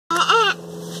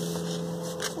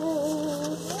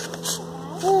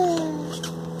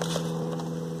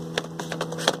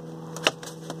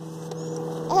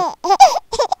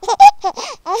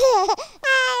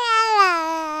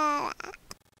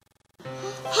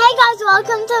Hey guys,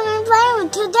 welcome to my Playroom.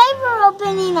 Today we're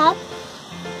opening up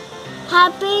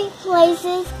Happy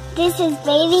Places. This is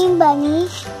Bathing Bunny,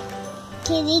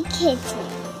 Kitty Kitten,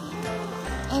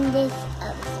 and this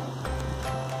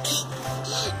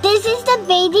This is the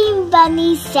Bathing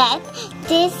Bunny set.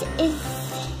 This is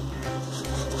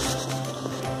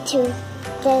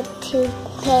the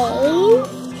toothpaste,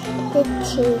 the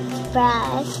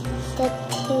toothbrush, the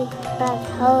toothbrush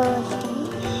holder,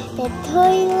 the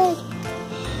toilet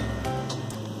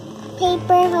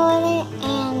paper holder,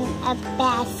 and a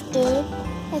basket,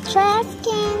 a trash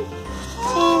can,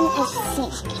 and a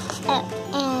sink,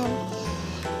 and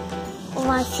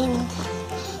washing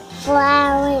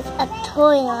flowers, a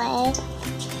toilet.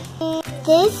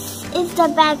 This is the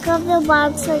back of the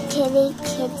box for Kitty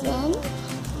Kitten.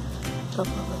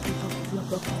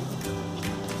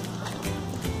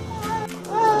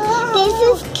 This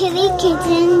is Kitty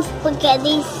Kitten's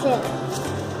spaghetti soup.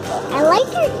 I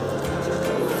like her soup.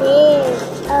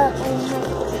 And her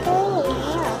curly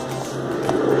hair.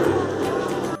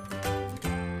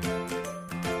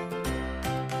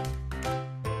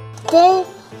 Then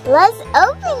let's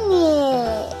open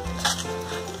it.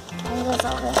 I'm just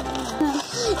open it.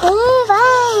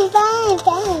 Bye.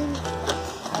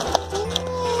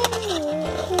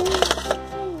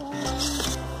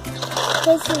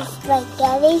 This is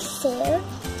spaghetti soup,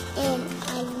 and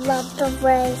I love the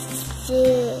red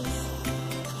shoes.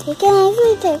 You can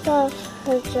actually take off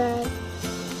her dress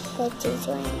that she's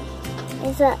wearing.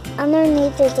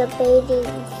 Underneath is a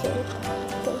bathing suit.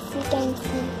 As you can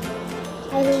see,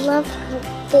 I love her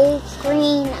big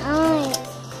green eyes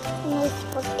and her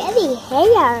spaghetti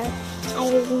hair. I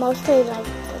mostly like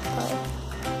the bow.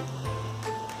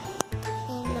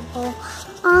 And the bow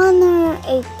on her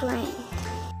apron.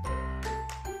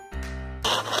 I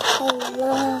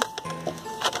love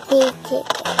big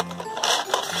chicken.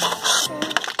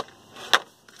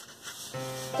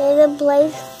 There's a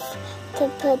place to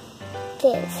put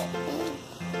this in.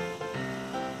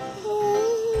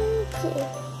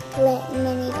 Let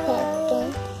mini pet in.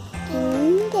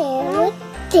 And there with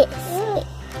this.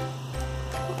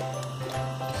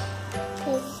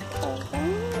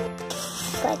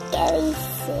 Spaghetti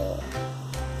soup.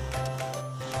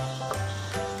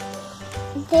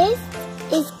 This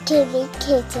is Kitty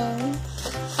Kitten,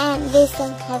 and this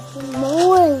one has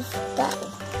more stuff.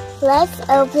 Let's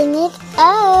open it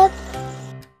up.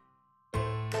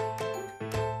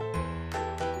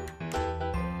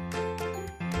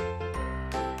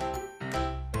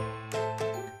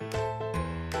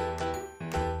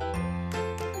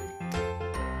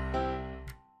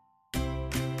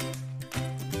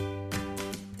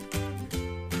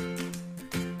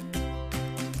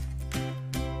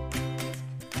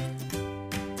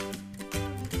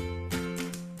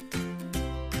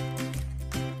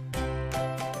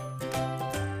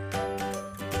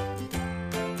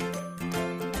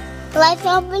 Let's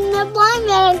open the blind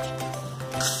bag.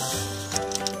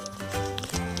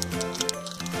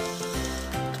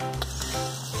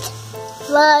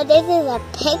 Look, this is a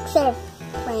picture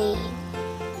frame.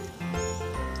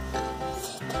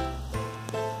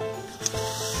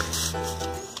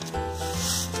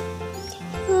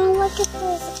 Oh, look at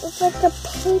this. It's like a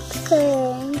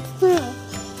picture.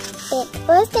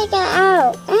 Let's take it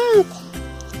out.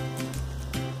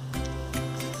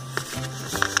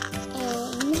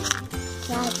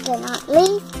 Last but not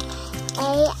least, a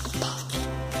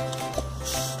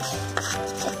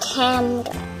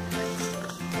camera.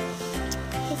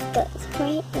 This goes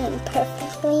right in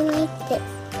perfectly like this.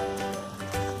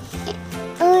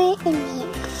 Or in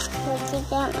here. Let's get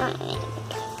that right.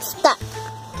 Stop.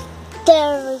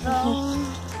 There we go.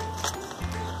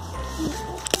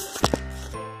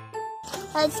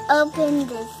 Let's open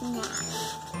this now.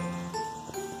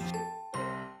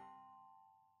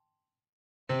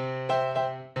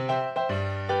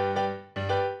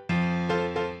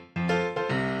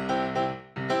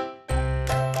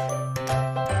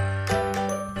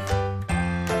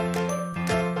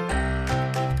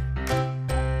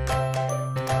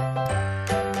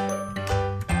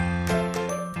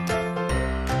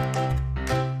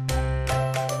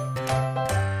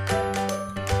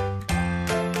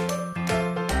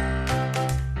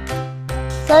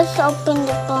 Let's open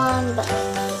the blind bag.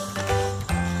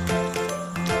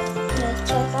 Let's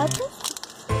check out this.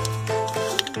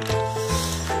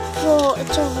 Whoa,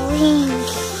 it's a ring.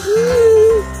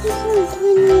 This one's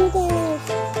funny there.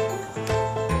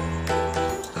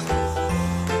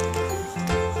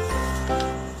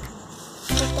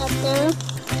 Put that there.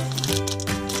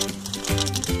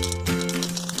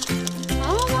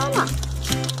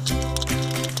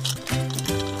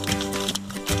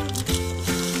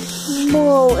 No.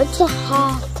 No, it's a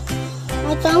hat.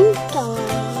 I don't know.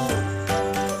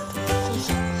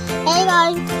 Hey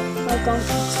guys, we're going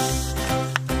to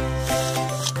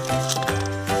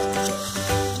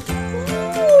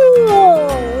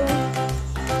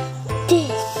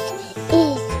this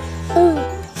is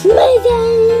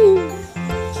amazing.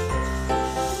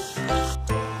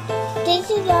 This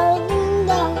is everything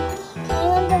that came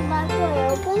when the box was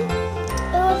open.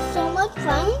 It was so much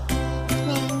fun.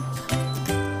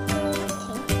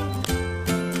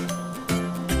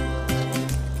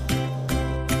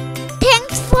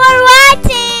 Thanks for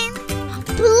watching.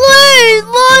 Please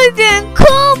like and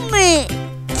comment.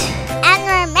 And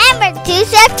remember to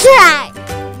subscribe.